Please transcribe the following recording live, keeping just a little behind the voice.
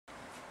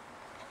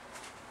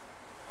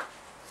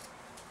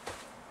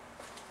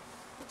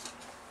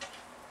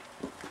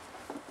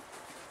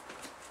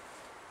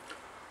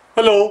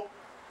Hello,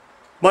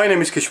 my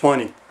name is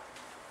Keshwani.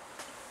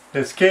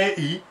 That's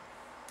Keshwani,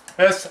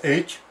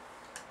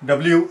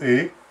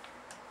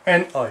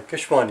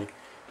 Keshwani.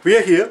 We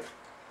are here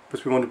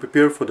because we want to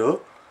prepare for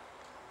the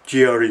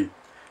GRE.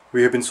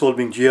 We have been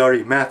solving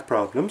GRE math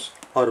problems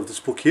out of this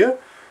book here,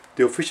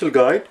 the official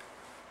guide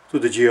to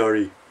the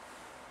GRE,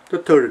 the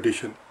 3rd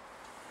edition.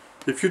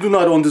 If you do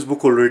not own this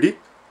book already,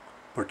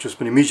 purchase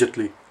one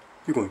immediately.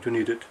 You're going to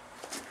need it.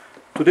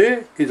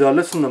 Today is our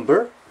lesson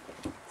number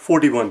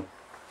 41.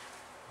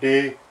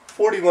 Day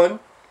 41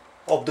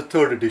 of the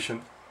 3rd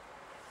edition.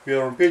 We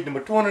are on page number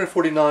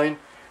 249,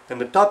 and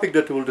the topic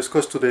that we will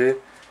discuss today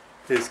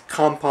is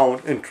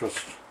compound interest.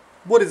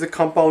 What is a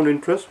compound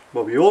interest?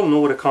 Well, we all know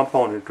what a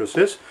compound interest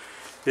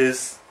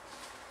is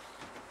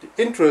the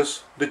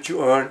interest that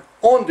you earn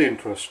on the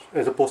interest,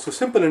 as opposed to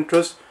simple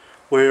interest,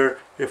 where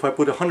if I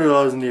put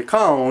 $100 in the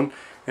account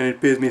and it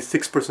pays me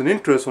 6%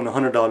 interest on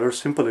 $100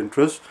 simple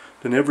interest,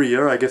 then every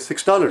year I get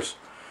 $6.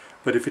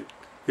 But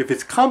if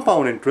it's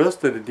compound interest,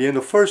 then at the end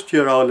of first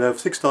year I'll have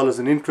 $6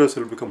 in interest,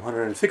 it will become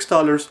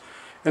 $106,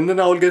 and then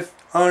I will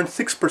earn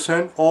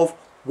 6% of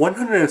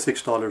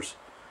 $106,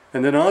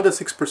 and then another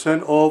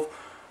 6% of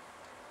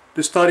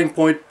the starting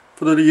point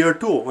for the year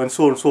 2, and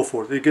so on and so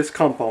forth. It gets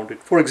compounded.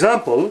 For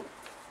example,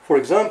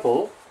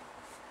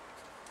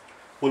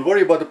 we'll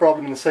worry about the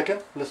problem in a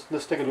second.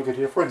 Let's take a look at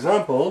here. For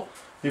example,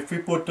 if we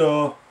put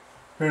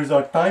here's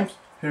our time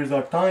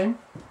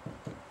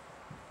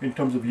in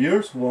terms of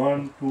years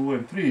 1, 2,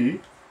 and 3.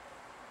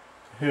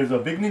 Here's our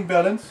beginning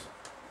balance.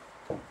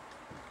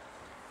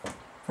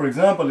 For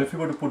example, if you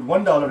were to put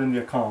 $1 in the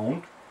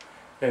account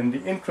and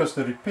the interest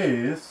that it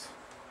pays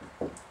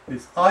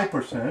is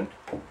I%,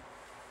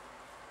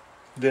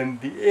 then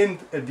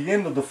at the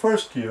end of the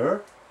first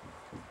year,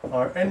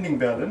 our ending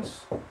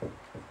balance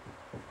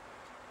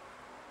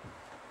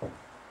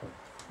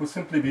will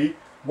simply be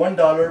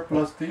 $1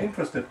 plus the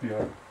interest that we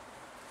earn.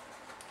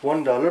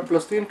 $1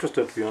 plus the interest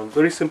that we earn.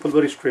 Very simple,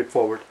 very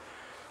straightforward.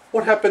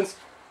 What happens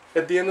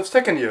at the end of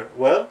second year?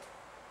 Well,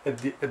 at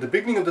the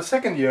beginning of the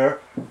second year,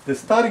 the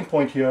starting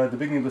point here at the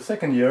beginning of the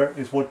second year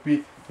is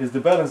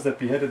the balance that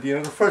we had at the end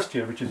of the first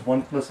year, which is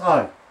 1 plus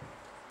I.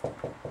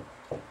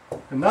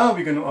 And now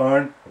we're going to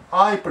earn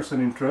I%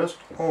 interest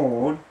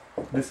on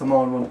this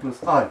amount 1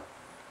 plus I.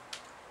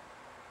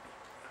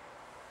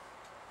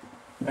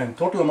 And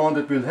total amount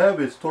that we'll have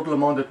is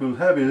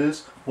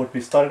what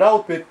we started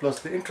out with plus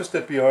the interest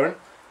that we earn.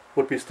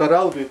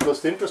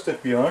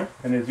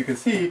 And as you can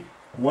see,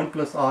 1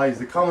 plus I is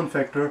the common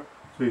factor.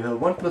 So you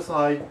have 1 plus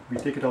I, we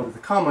take it out as a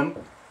common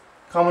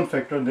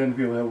factor, and then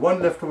we will have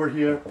 1 left over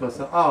here plus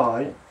an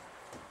I,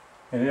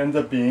 and it ends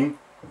up being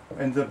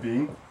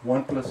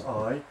 1 plus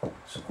I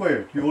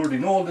squared. You already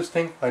know all this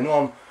thing. I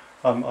know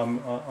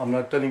I'm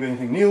not telling you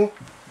anything new.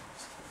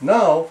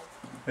 Now,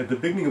 at the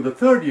beginning of the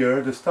 3rd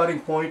year, the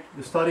starting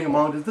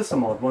amount is this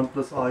amount, 1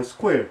 plus I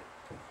squared.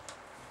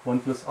 1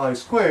 plus I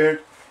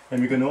squared,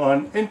 and we're going to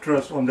earn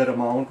interest on that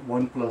amount,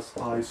 1 plus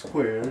I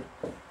squared.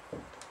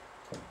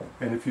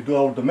 And if you do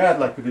all the math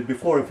like we did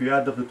before, if you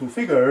add up the two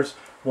figures,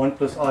 1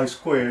 plus I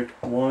squared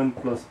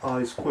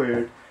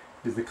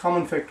is the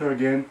common factor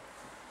again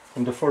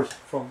from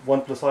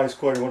 1 plus I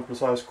squared, 1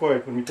 plus I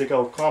squared. When we take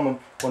out common,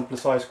 1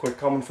 plus I squared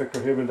common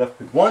factor, here we're left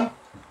with 1,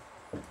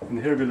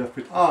 and here we're left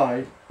with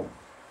I.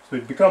 So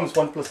it becomes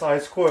 1 plus I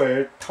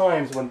squared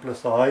times 1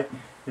 plus I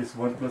is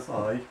 1 plus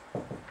I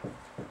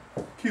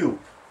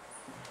cubed.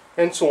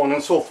 And so on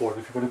and so forth.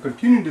 If you're going to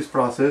continue this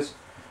process,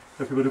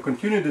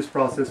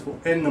 for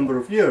n number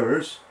of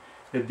years,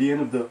 at the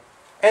end of the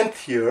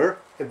nth year,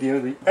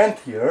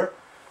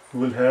 we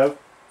will have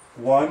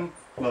 1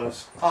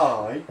 plus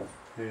I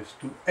raised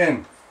to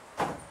n.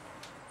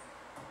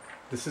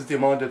 This is the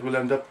amount that will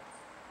end up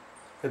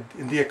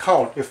in the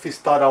account if we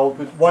start out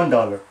with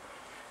 $1.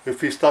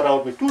 If we start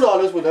out with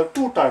 $2, we'll have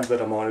 2 times that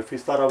amount. If we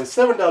start out with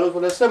 $7,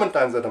 we'll have 7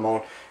 times that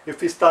amount.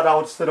 If we start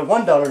out instead of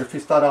 $1, if we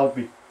start out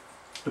with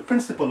the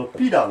principal of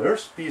 $p,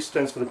 P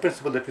stands for the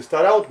principal that we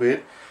start out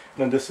with,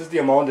 then this is the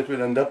amount that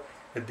will end up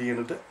at the end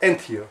of the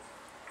nth year.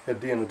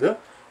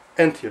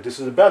 This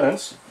is the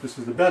balance.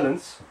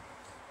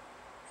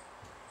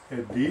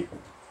 At the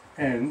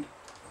end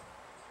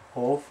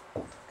of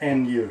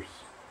n years.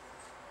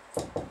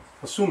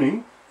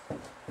 Assuming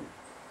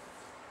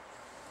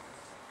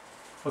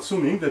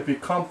that we're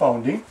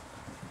compounding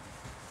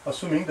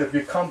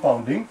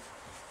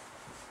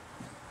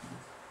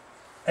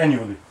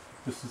annually.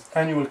 This is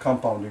annual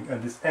compounding,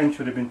 and this n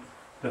should have been,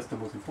 that's the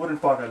most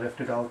important part, I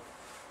left it out,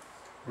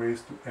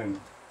 raised to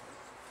n.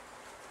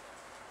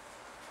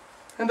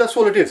 And that's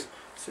all it is.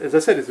 As I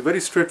said, it's a very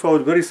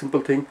straightforward, very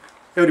simple thing.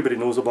 Everybody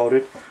knows about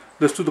it.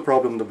 Let's do the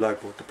problem on the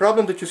blackboard. The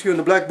problem that you see on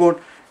the blackboard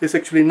is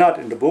actually not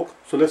in the book,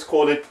 so let's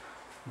call it,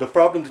 the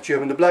problem that you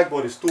have in the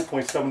blackboard is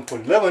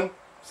 2.7.11.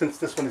 Since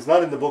this one is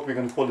not in the book, we're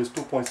going to call this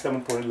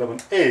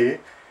 2.7.11a.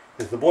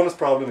 It's the bonus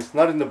problem, it's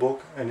not in the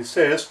book, and it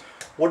says,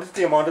 what is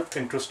the amount of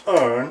interest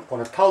earned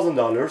on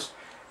 $1,000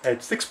 at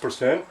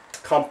 6%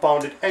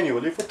 compounded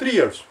annually for 3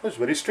 years? It's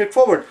very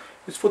straightforward.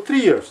 It's for 3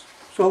 years.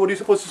 So what do you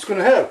suppose it's going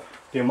to have?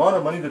 the amount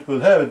of money that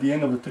we'll have at the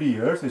end of the 3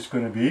 years is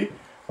going to be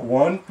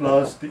 1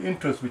 plus the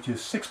interest, which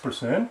is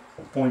 6%,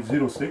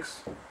 0.06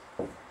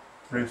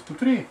 raised to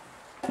 3,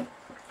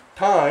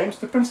 times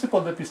the principal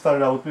that we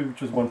started out with,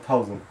 which was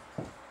 1,000.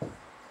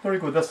 Very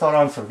good, that's our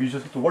answer. We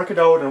just have to work it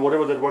out, and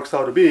whatever that works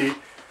out to be,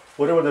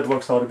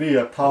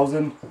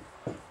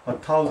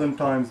 1,000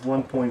 times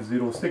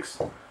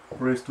 1.06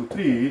 raised to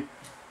 3,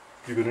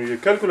 you're going to need a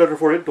calculator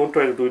for it. Don't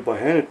try to do it by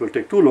hand, it will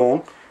take too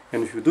long.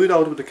 And if you do it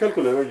out with the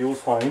calculator, you will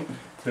find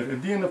that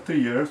at the end of 3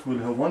 years, we'll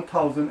have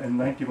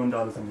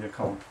 $1,091 in the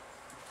account.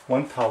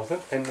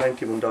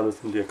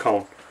 $1,091 in the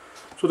account.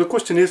 So the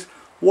question is,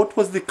 what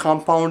was the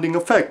compounding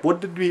effect? What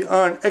did we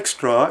earn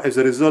extra as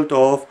a result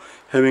of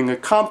having a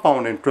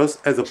compound interest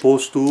as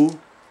opposed to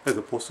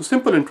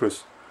simple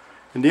interest?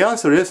 And the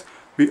answer is,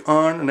 we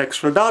earn an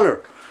extra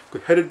 $1.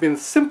 Had it been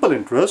simple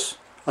interest,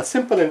 a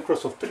simple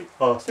interest of 6%,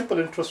 a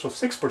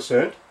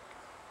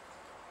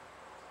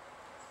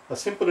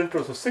simple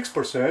interest of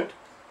 6%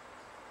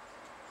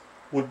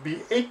 would be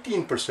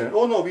 18%.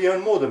 Oh no, we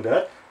earn more than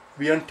that.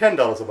 We earn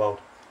 $10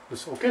 about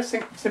this. Okay,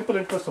 simple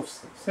interest of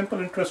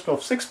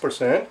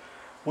 6%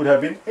 would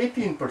have been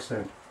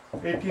 18%.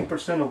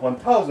 18% of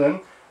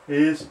 1,000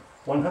 is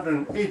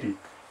 180.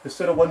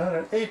 Instead of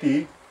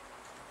 180,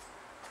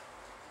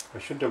 I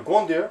shouldn't have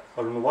gone there.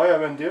 I don't know why I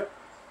went there,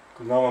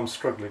 because now I'm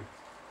struggling.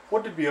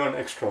 What did we earn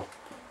extra?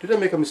 Did I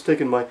make a mistake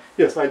in my...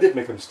 Yes, I did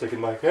make a mistake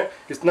in my head.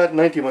 It's not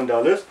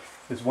 $91,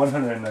 it's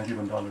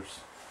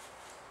 $191.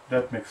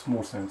 That makes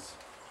more sense.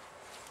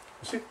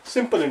 You see,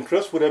 simple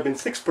interest would have been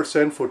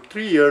 6% for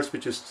 3 years,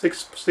 which is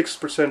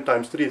 6%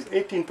 times 3 is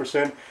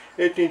 18%.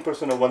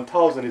 18% of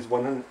 1,000 is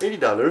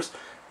 $180.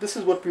 This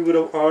is what we would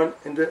have earned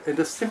in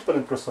the simple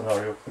interest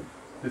scenario.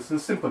 This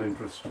is simple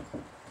interest.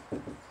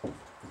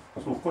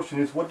 So the question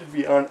is, what did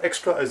we earn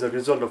extra as a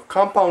result of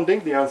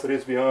compounding? The answer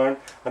is we earned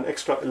an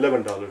extra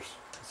 $11.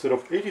 Instead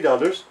of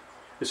 $80,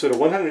 instead of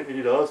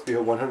 $180, we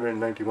have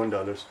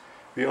 $191.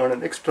 We earn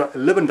an extra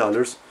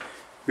 $11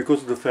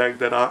 because of the fact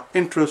that our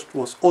interest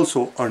was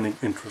also earning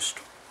interest.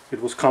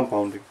 It was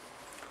compounding.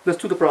 Let's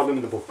do the problem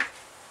in the book.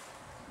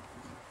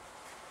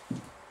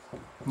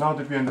 Now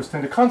that we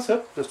understand the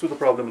concept, let's do the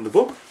problem in the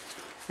book.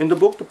 In the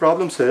book, the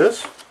problem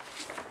says,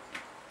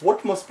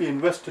 what must be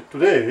invested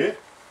today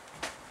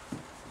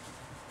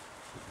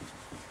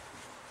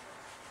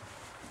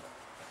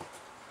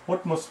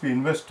What must we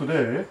invest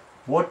today?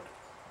 What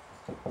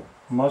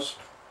must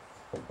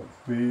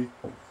we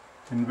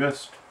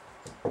invest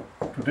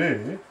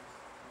today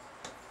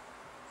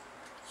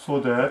so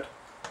that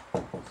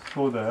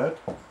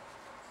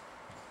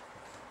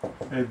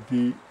at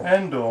the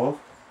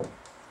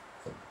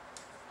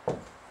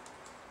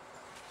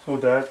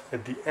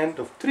end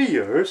of 3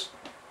 years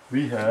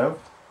we have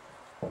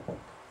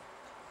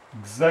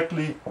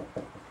exactly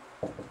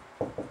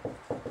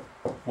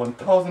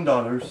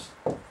 $1,000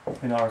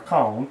 in our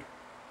account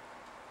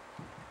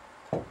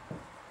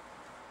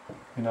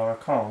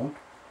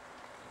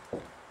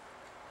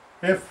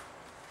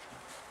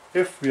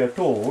if we are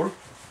told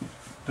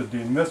that the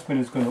investment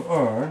is going to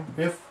earn,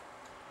 if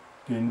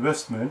the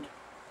investment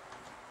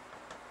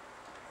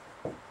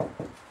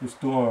is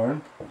to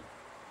earn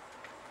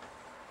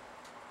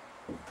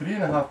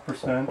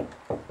 3.5%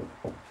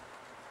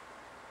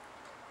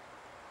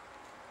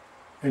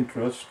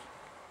 interest.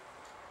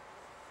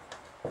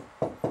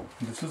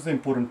 This is the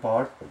important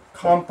part.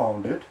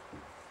 Compound it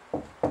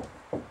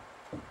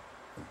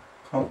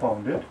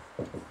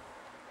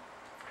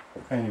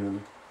annually.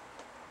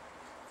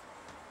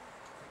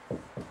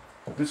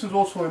 This is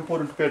also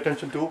important to pay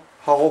attention to.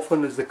 How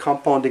often is the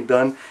compounding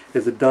done?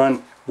 Is it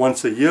done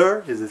once a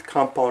year? Is it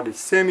compounded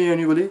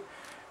semi-annually?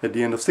 At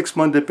the end of 6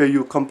 months they pay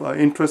you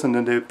interest, and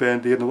then they pay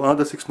at the end of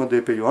another 6 months they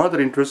pay you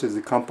another interest. Is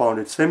it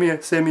compounded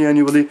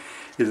semi-annually?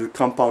 Is it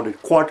compounded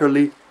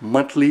quarterly,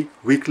 monthly,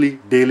 weekly,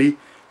 daily?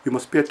 You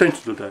must pay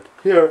attention to that.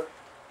 Here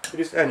it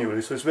is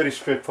annually, so it's very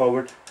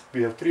straightforward.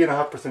 We have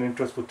 3.5%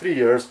 interest for 3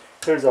 years.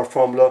 Here's our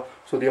formula.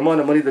 So the amount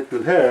of money that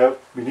we'll have,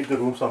 we need the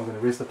room, so I'm going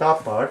to erase the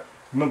top part.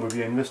 Remember,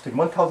 we are investing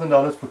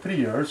 $1,000 for 3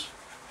 years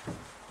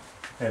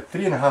at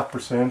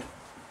 3.5%.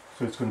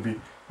 So it's going to be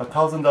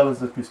 $1,000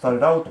 that we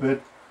started out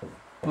with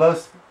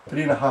plus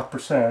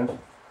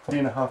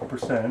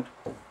 3.5%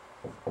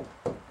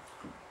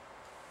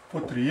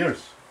 for 3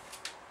 years,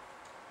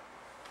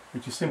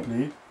 which is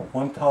simply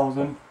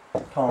 1,000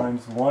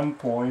 times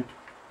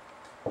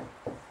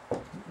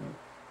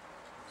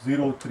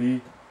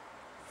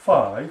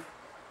 1.035.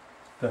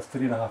 That's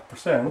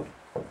 3.5%.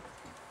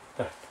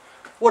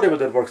 Whatever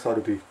that works out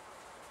to be.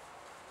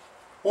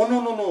 Oh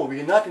no,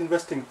 we're not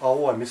investing.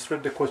 Oh, I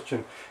misread the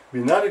question.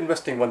 We're not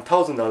investing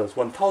 $1,000.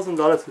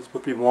 $1,000 is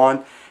what we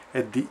want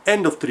at the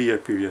end of 3 year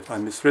period. I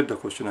misread the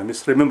question. I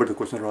misremembered the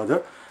question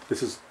rather.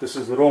 This is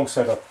the wrong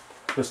setup.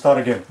 Let's start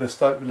again. Let's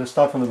start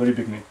from the very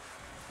beginning.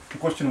 The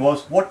question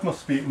was, what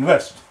must we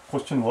invest?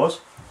 Question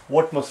was,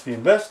 what must we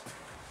invest?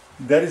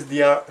 That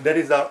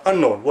is our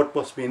unknown. What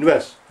must we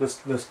invest? That's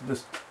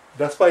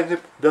why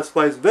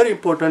it's very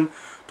important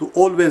to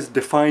always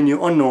define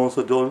your unknown,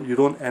 so you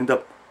don't end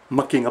up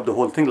mucking up the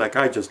whole thing like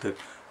I just did.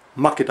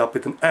 muck it up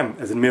with an M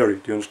as in Mary.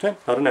 Do you understand?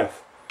 Not an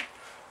F.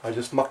 I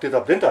just mucked it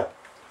up, didn't I?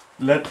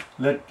 Let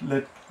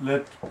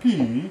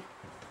P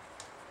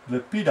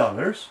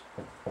dollars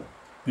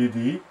be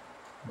the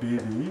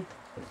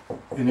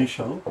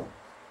initial.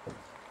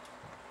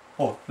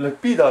 Oh,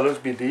 let P dollars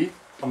be the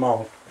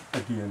amount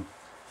at the end.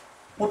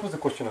 What was the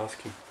question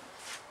asking?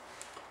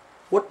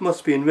 What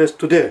must we invest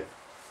today?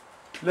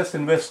 Let's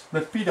invest.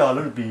 Let P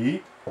dollar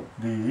be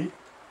the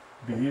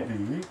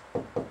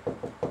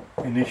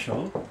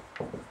initial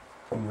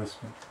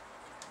investment.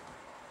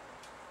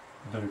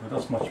 There you go.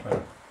 That's much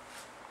better.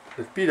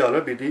 Let P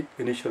dollar be the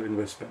initial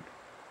investment.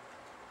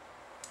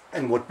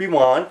 And what we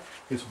want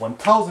is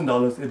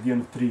 $1,000 at the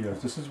end of 3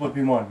 years. This is what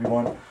we want. We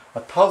want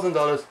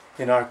 $1,000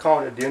 in our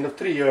account at the end of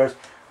 3 years.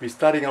 We're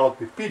starting out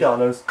with P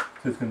dollars,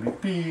 so it's going to be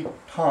P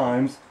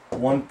times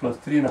 1 plus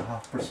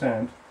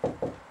 3.5%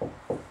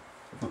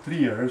 for 3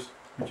 years,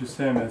 which is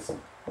same as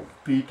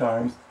P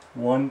times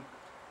 1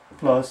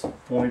 plus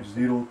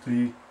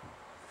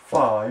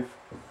 0.035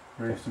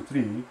 raised to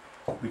 3,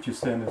 which is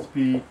same as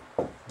P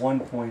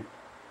 1.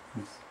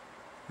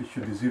 It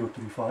should be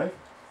 0.35.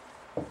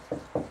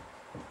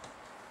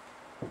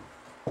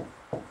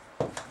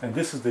 And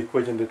this is the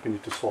equation that we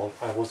need to solve.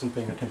 I wasn't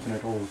paying attention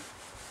at all.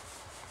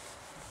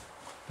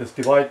 Let's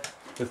divide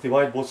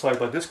both sides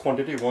by this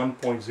quantity,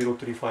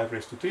 1.035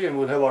 raised to 3, and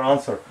we'll have our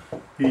answer.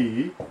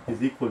 P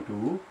is equal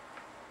to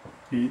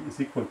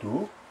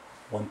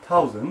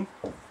 1,000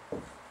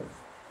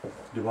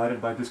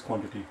 divided by this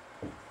quantity,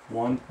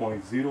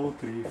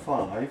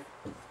 1.035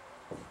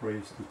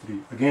 raised to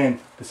 3.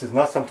 Again, this is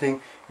not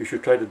something you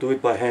should try to do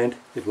it by hand.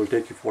 It will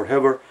take you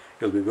forever.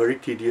 It will be very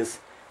tedious,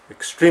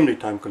 extremely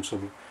time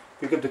consuming.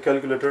 Pick up the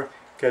calculator.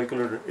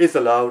 Calculator is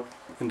allowed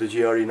in the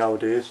GRE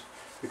nowadays.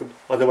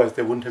 Otherwise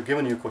they wouldn't have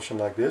given you a question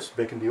like this.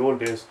 Back in the old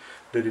days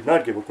they did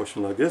not give a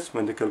question like this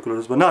when the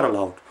calculators were not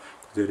allowed.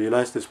 They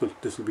realized this will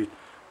be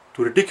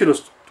too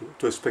ridiculous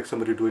to expect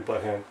somebody to do it by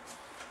hand.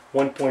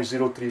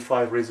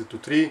 1.035 raise it to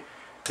 3,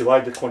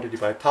 divide the quantity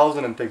by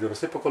 1,000 and take the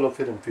reciprocal of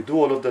it, and if you do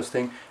all of this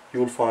thing, you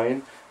will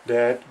find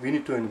that we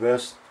need to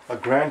invest a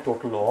grand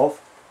total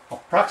of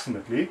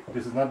approximately,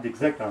 this is not the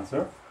exact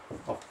answer,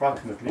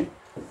 approximately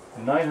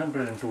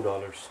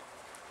 $902.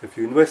 If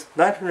you invest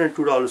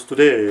 $902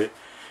 today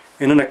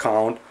in an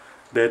account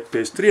that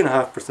pays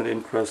 3.5%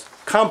 interest,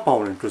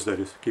 compound interest that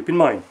is, keep in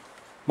mind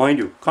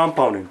you,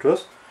 compound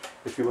interest.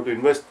 If you were to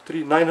invest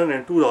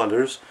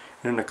 $902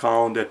 in an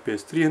account that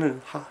pays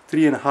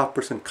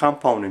 3.5%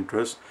 compound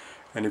interest,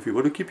 and if you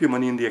were to keep your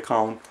money in the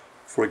account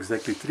for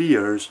exactly 3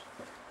 years,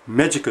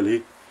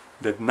 magically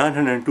that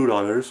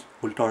 $902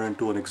 will turn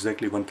into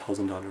exactly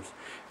 $1,000.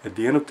 At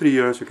the end of 3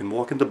 years, you can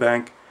walk in the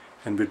bank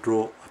and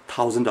withdraw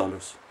 $1,000. Do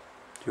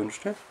you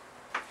understand?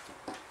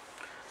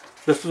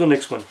 Let's do the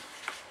next one.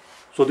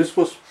 So this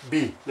was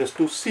B. Let's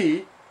do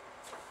C.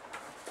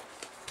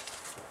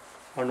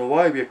 I don't know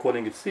why we are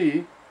calling it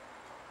C.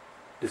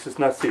 This is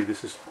not C.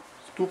 This is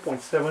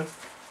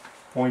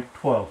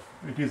 2.7.12.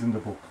 It is in the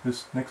book.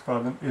 This next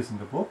problem is in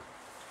the book.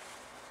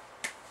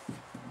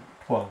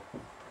 12.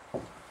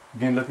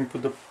 Again, let me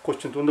put the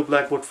questions on the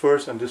blackboard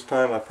first, and this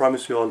time I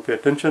promise you all pay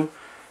attention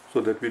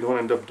so that we don't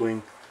end up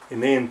doing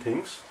inane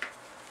things.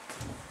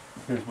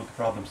 Here's what the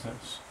problem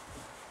says.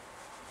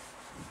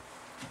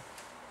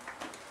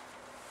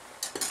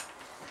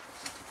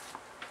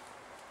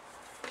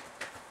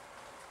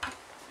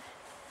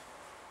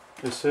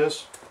 It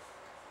says,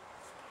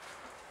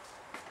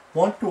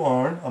 we want to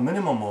earn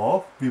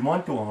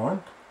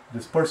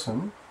this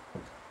person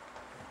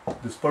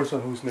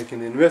who's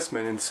making the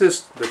investment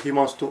insists that he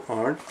wants to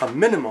earn a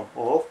minimum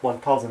of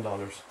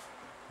 $1,000.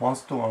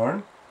 Want to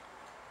earn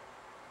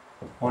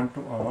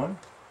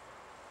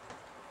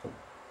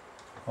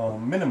a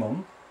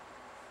minimum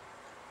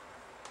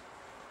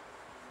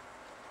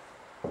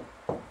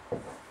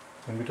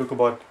when we talk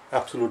about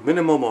absolute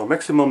minimum or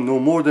maximum, no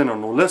more than or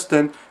no less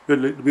than,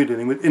 we're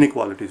dealing with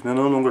inequalities. We're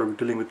no longer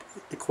dealing with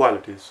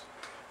equalities.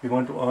 We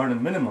want to earn a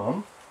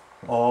minimum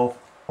of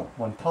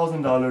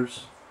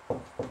 $1,000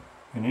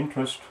 in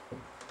interest.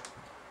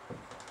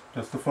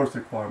 That's the first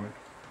requirement.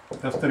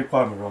 That's the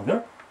requirement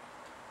rather.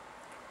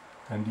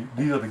 And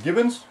these are the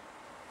givens.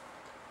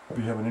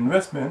 We have an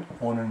investment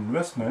on an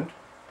investment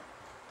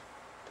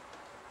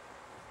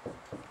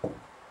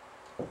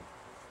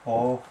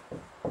of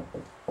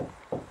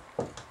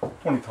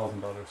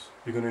 $20,000.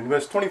 We're going to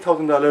invest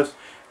 $20,000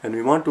 and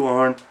we want to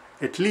earn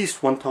at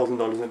least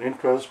 $1,000 in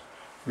interest.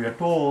 We are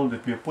told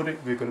that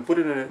we're going to put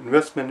it in an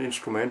investment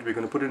instrument, we're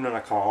going to put it in an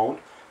account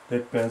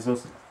that pays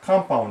us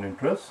compound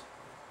interest.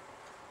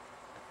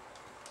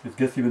 It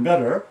gets even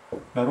better.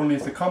 Not only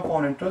is it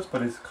compound interest,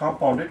 but it's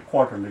compounded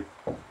quarterly.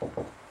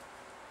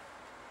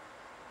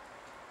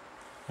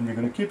 And we're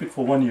going to keep it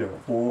for 1 year,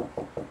 for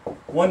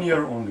 1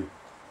 year only.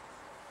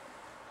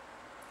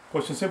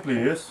 Question simply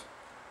is,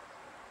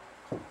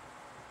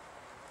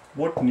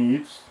 what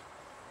needs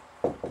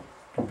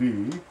to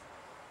be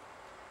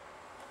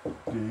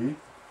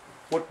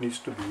what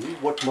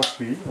must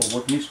be, or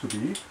what needs to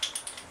be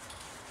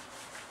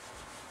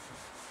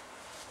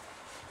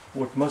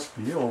what must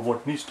be or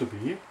what needs to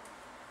be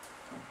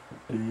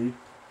the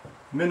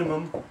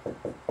minimum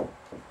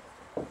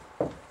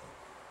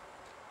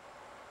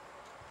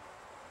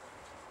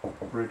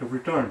rate of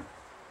return.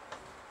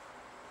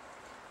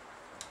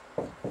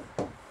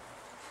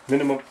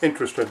 Minimum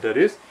interest rate, that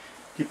is,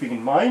 keeping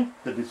in mind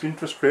that this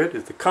interest rate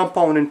is the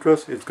compound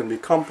interest. It's going to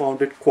be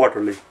compounded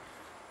quarterly.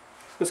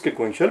 Let's get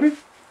going, shall we?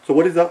 So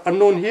what is the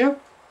unknown here?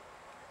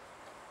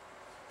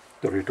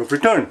 The rate of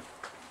return.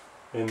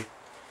 And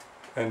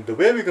the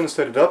way we're going to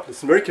set it up,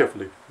 listen very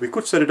carefully. We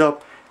could set it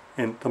up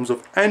in terms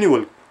of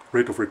annual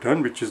rate of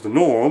return, which is the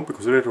norm,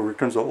 because the rate of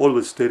returns are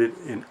always stated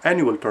in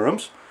annual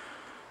terms.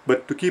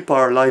 But to keep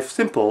our life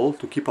simple,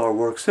 to keep our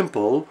work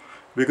simple,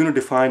 we're going to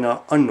define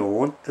our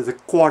unknown as a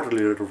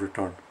quarterly rate of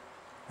return.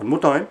 One more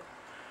time,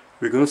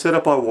 we're going to set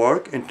up our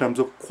work in terms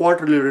of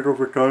quarterly rate of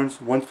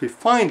returns. Once we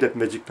find that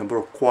magic number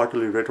of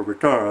quarterly rate of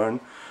return,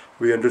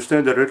 we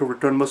understand that rate of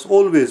return must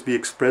always be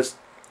expressed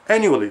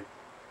annually,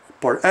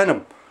 per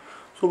annum.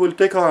 So we'll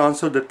take our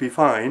answer that we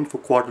find for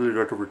quarterly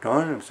rate of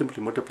return and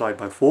simply multiply it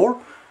by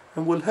 4,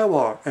 and we'll have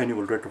our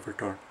annual rate of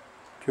return.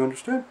 Do you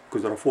understand?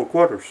 Because there are 4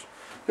 quarters.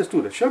 Let's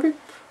do that, shall we?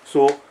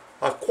 So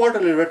our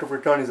quarterly rate of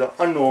return is our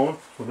unknown.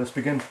 So let's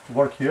begin to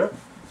work here.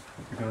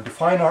 We're going to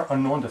define our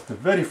unknown. That's the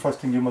very first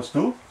thing you must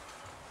do.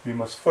 We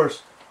must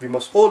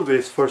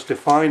always first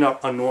define our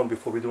unknown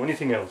before we do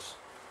anything else.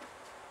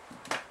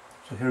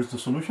 So here's the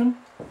solution.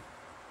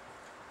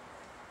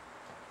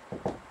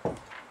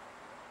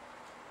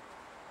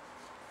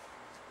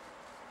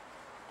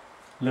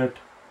 Let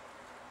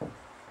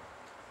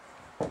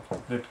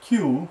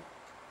Q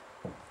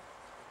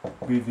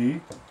be the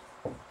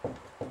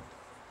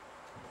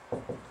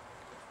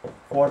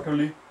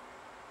quarterly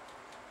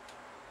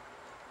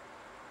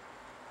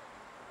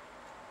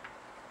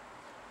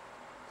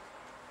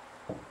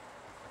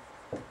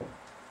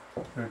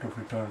rate of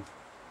return.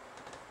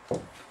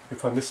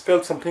 If I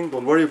misspelled something,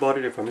 don't worry about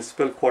it. If I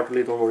misspelled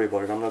quarterly, don't worry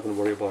about it. I'm not going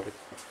to worry about it.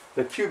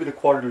 Let Q be the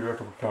quarterly rate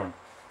of return.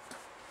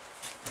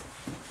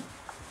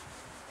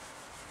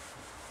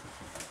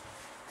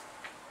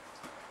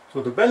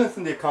 So the balance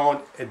in the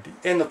account at the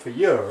end of the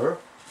year,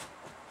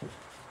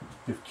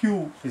 if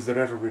Q is the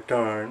rate of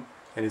return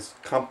and is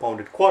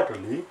compounded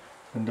quarterly,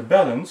 then the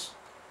balance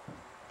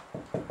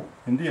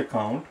in the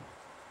account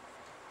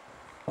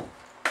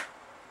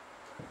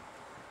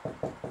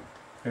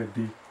at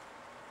the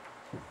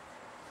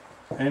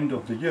end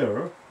of the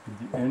year,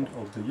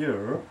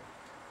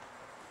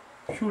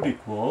 should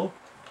equal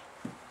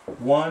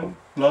 1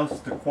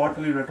 plus the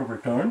quarterly rate of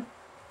return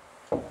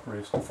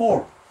raised to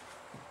 4.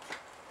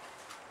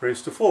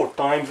 Raised to 4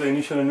 times the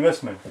initial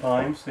investment,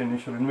 times the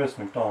initial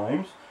investment,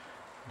 times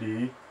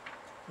the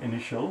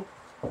initial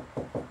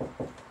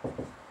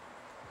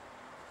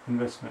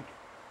investment,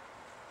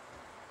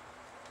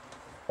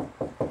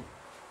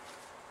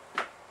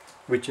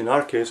 which in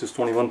our case is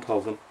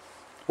 21,000,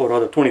 or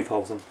rather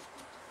 20,000.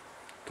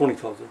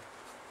 20,000.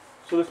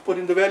 So let's put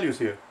in the values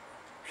here,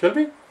 shall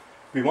we?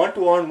 We want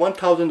to earn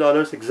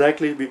 $1,000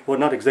 exactly, or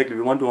not exactly,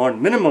 we want to earn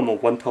minimum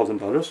of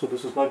 $1,000. So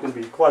this is not going to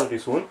be equality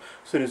soon,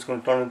 so it's going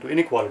to turn into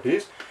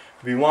inequalities.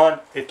 We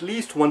want at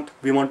least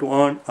we want to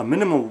earn a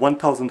minimum of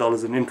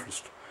 $1,000 in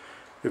interest.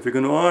 If we're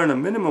going to earn a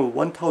minimum of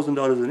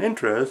 $1,000 in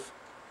interest,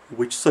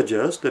 which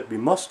suggests that we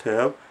must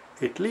have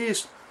at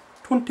least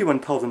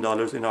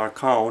 $21,000 in our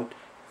account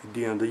at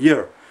the end of the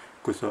year,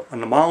 because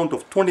an amount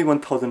of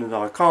 $21,000 in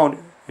our account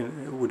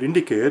would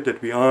indicate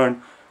that we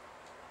earned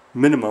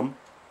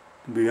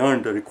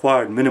the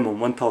required minimum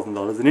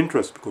 $1,000 in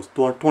interest, because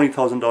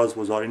 $20,000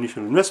 was our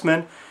initial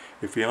investment.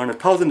 If we earn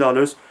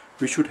 $1,000,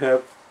 we should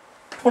have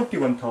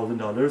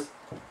 $21,000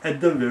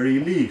 at the very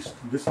least.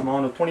 This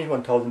amount of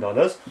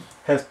 $21,000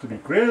 has to be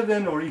greater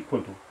than or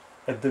equal to.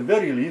 At the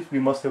very least, we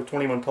must have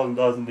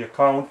 $21,000 in the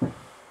account.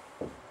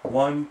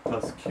 1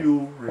 plus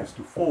Q raised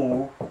to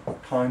 4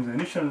 times the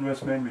initial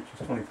investment, which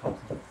is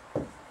 20,000.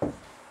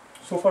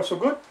 So far so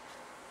good?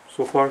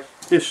 So far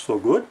is so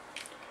good.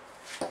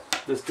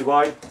 Let's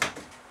divide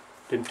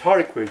the entire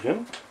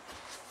equation.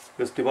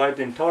 Let's divide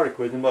the entire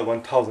equation by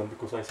 1,000,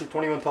 because I see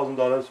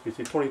 $21,000, we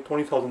see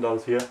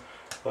 $20,000 here.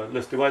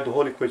 Let's divide the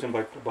whole equation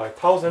by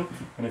 1,000,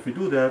 and if we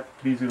do that,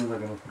 3 zeros are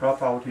going to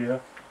drop out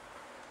here.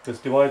 Let's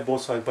divide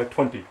both sides by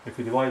 20. If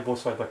we divide both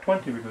sides by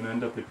 20, we're going to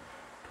end up with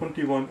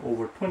 21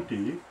 over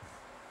 20,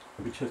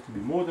 which has to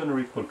be more than or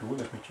equal to,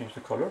 let me change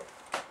the color,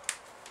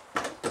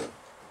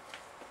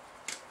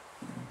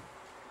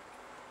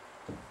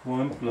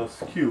 1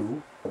 plus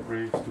Q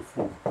raised to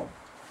 4.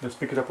 Let's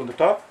pick it up on the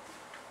top.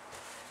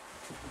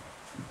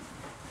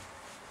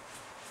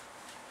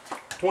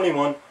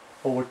 21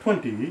 over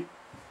 20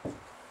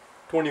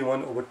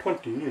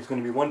 is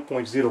going to be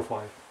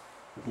 1.05.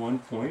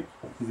 1.05.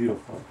 Do you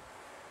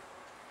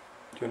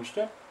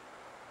understand?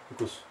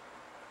 Because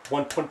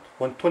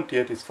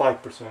 1/20th is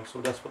 5%,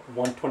 so that's what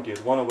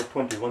 1/20th, 1 over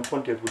 20,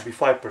 1/20th would be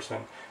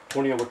 5%.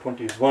 20 over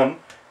 20 is 1,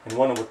 and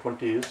 1 over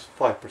 20 is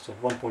 5%,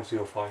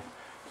 1.05.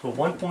 So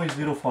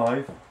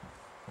 1.05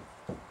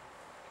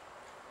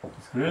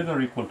 is greater than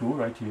or equal to,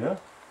 right here,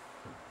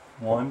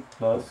 1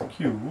 plus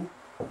Q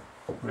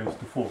raised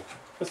to 4.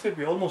 That's it,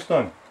 we're almost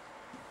done.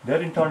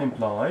 That in turn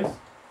implies,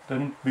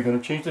 then we're going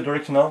to change the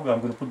direction now.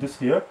 I'm going to put this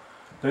here.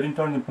 That in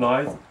turn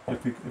implies,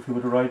 if we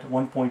were to write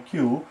 1 point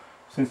q,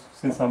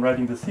 since I'm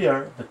writing this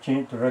here, the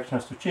direction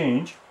has to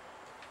change.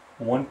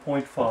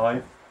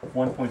 1.5,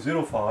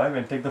 1.05,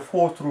 and take the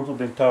fourth root of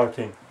the entire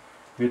thing.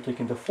 We're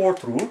taking the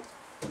fourth root.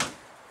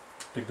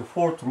 Take the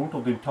fourth root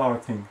of the entire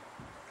thing.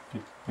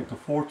 Take the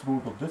fourth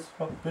root of this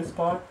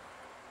part,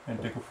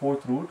 and take a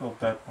fourth root of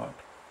that part,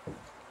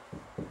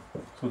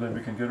 so that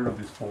we can get rid of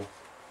this 4.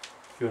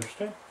 You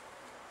understand?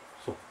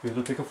 So we have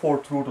to take a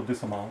fourth root of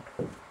this amount.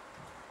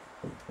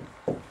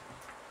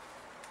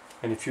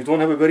 And if you don't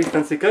have a very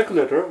fancy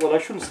calculator, well, I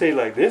shouldn't say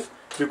like this,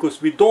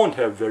 because we don't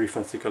have very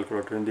fancy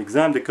calculator. In the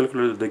exam, the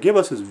calculator they give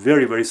us is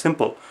very, very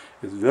simple.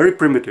 It's very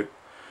primitive.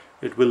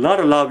 It will not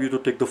allow you to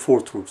take the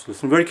fourth roots.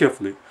 Listen very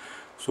carefully.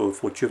 So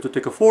if what you have to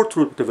take a fourth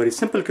root with a very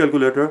simple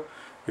calculator,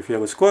 if you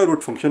have a square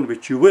root function,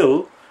 which you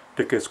will,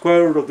 take a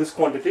square root of this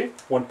quantity,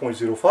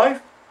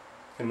 1.05,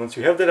 and once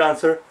you have that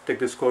answer, take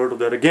the square root of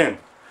that again.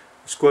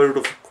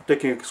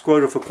 Taking a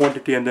square root of a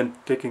quantity and then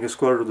taking a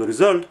square root of the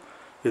result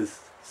is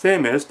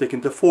same as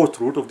taking the fourth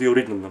root of the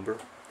original number,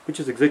 which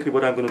is exactly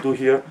what I'm going to do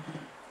here.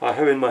 I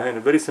have in my hand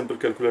a very simple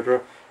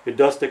calculator. It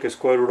does take a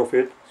square root of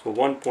it. So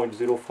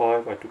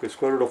 1.05, I took a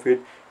square root of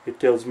it. It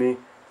tells me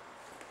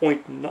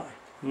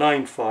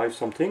 0.95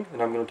 something,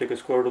 and I'm going to take a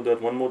square root of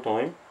that one more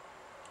time.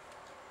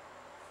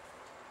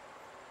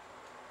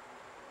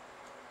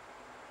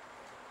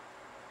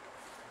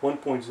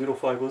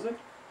 .05 was it?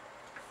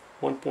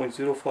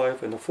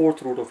 1.05, and the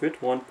fourth root of it,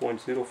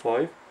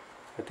 1.05.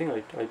 I think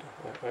I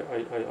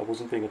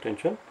wasn't paying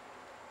attention.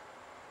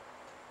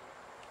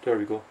 There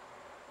we go.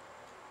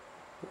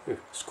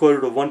 Square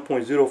root of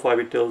 1.05,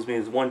 it tells me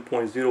is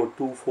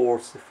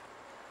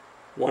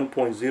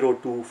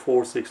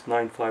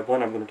 1.024695.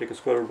 I'm going to take a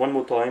square root one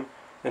more time,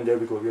 and there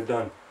we go, we're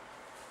done.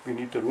 We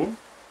need the room.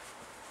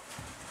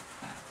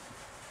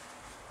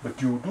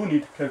 But you do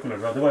need a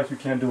calculator, otherwise you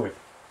can't do it.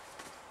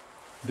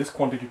 This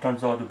quantity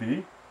turns out to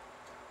be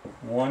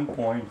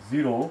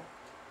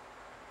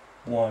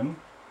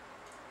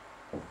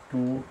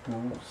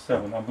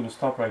 1.01227. I'm going to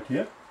stop right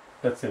here.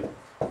 That's it.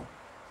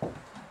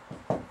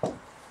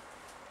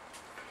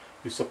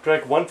 You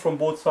subtract 1 from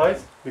both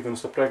sides. We're going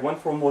to subtract 1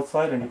 from both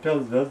sides, and it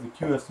tells us the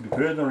q has to be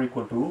greater than or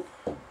equal to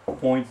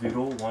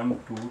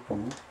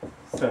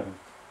 0.01227.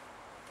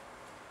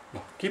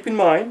 Now, keep in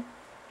mind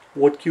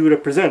what q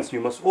represents. You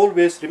must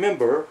always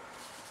remember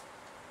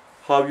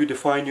how you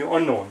define your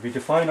unknown. We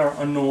define our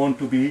unknown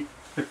to be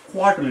the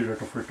quarterly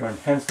rate of return,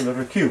 hence the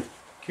letter q.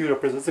 Q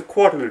represents the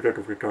quarterly rate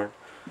of return.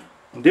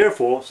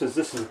 Therefore, since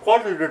this is a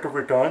quarterly rate of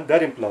return,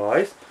 that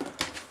implies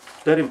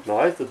that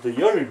the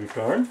yearly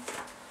return,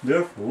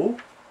 therefore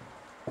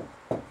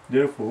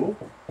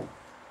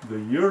the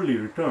yearly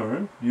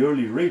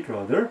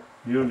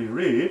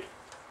rate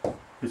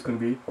is going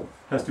to be,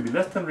 has to be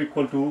less than or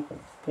equal to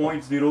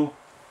 0.0.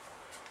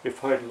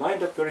 If I had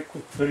lined up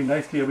very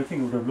nicely,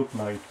 everything would have looked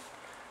nice.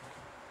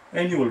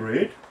 Annual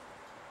rate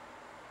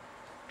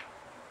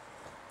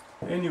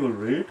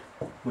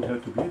would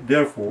have to be,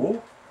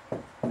 therefore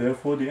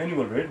the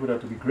annual rate would have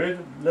to be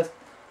less.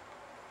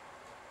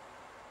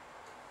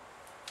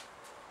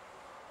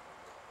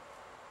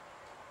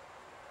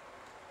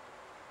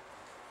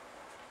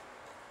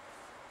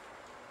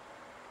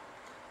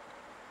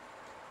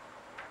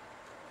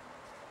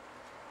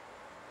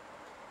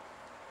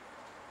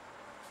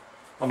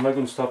 I'm not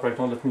going to stop right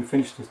now. Let me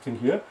finish this thing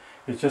here.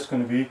 It's just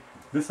going to be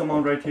this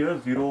amount right here,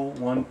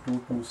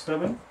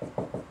 0.1227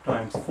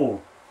 times 4.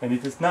 And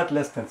it is not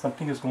less than.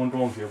 Something is going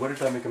wrong here. Where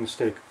did I make a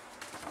mistake?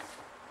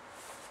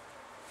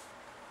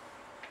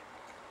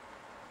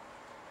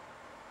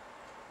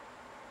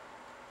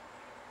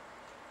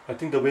 I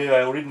think the way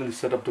I originally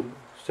set up the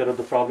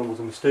problem was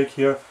a mistake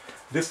here.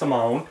 This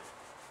amount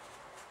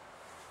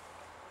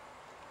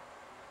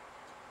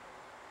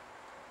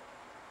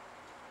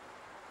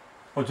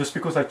just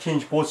because I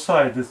changed both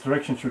sides, this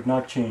direction should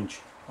not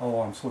change. Oh,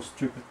 I'm so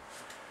stupid.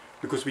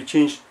 Because we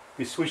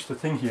switched the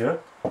thing here,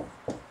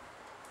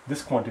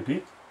 this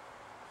quantity,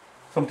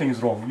 something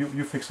is wrong.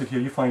 You fix it here,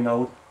 you find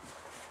out.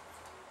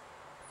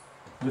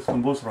 This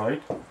one was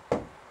right.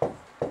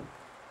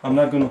 I'm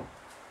not gonna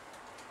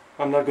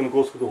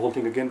go through the whole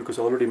thing again because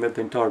I already made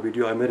the entire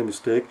video. I made a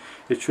mistake.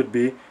 It should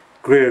be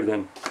greater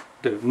than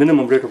the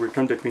minimum rate of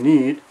return that we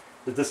need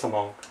is this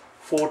amount.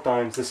 4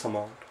 times this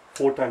amount.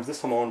 4 times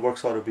this amount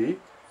works out to be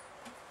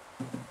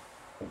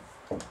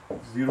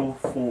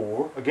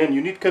 0.4. Again,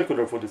 you need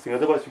calculator for this thing,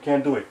 otherwise you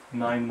can't do it.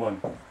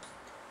 91,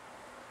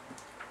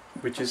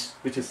 which is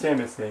same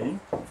as saying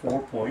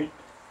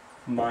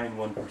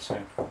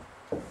 4.91%.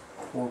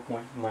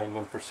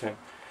 4.91%.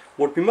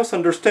 What we must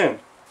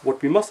understand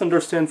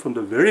from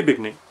the very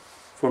beginning,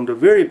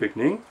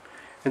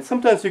 and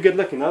sometimes you get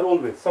lucky, not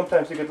always.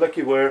 Sometimes you get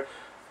lucky where,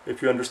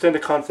 if you understand the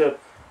concept,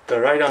 the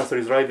right answer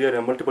is right there,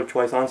 and multiple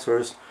choice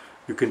answers.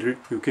 You can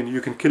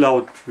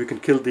kill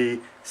the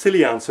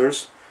silly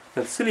answers.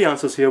 And silly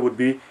answers here would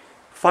be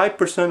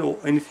 5% or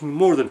anything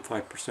more than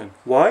 5%.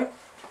 Why?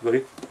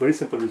 Very, very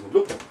simple reason.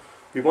 Look,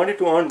 we wanted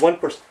to earn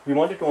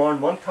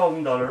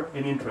 $1,000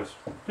 in interest,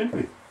 didn't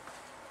we?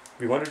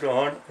 We wanted to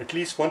earn at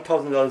least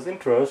 $1,000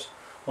 interest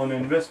on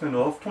an investment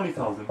of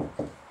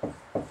 $20,000.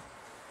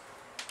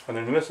 On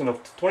an investment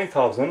of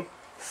 $20,000,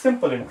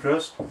 simple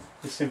interest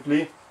is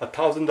simply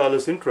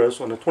 $1,000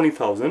 interest on a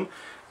 $20,000.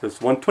 That's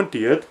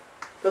 1/20th.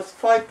 That's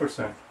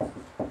 5%.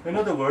 In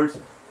other words,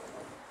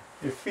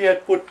 if we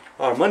had put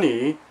our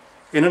money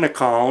in an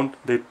account,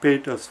 they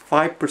paid us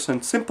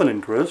 5% simple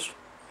interest.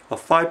 A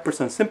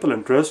 5% simple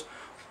interest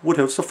would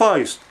have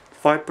sufficed.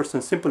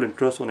 5% simple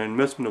interest on an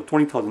investment of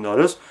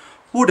 $20,000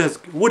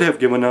 would have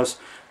given us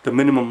the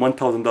minimum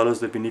 $1,000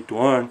 that we need to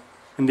earn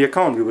in the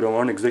account. We would have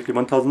earned exactly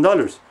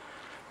 $1,000.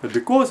 But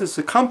because it's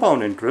a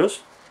compound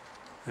interest,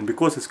 and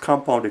because it's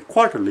compounded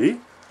quarterly,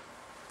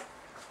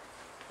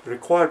 the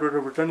required rate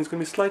of return is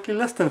going to be slightly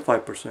less than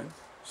 5%.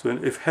 So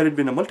if had it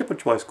been a multiple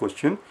choice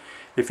question,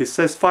 if it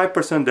says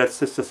 5%, that's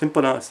just a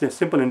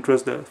simple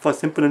interest. The first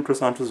simple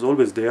interest answer is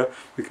always there.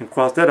 You can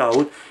cross that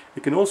out.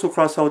 You can also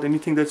cross out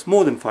anything that's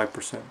more than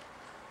 5%.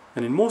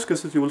 And in most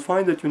cases, you will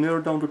find that you narrow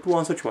it down to 2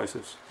 answer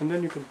choices. And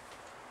then you can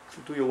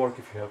do your work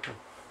if you have to.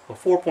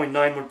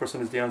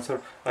 4.91% is the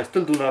answer. I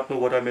still do not know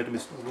where I made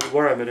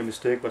a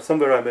mistake, but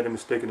somewhere I made a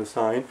mistake in the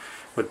sign.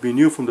 But we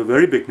knew from the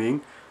very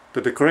beginning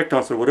that the correct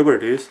answer, whatever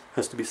it is,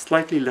 has to be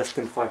slightly less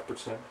than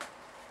 5%.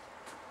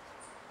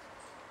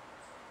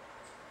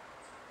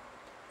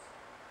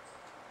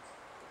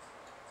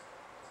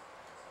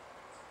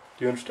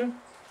 Do you understand?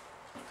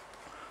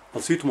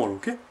 I'll see you tomorrow,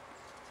 okay?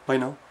 Bye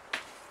now.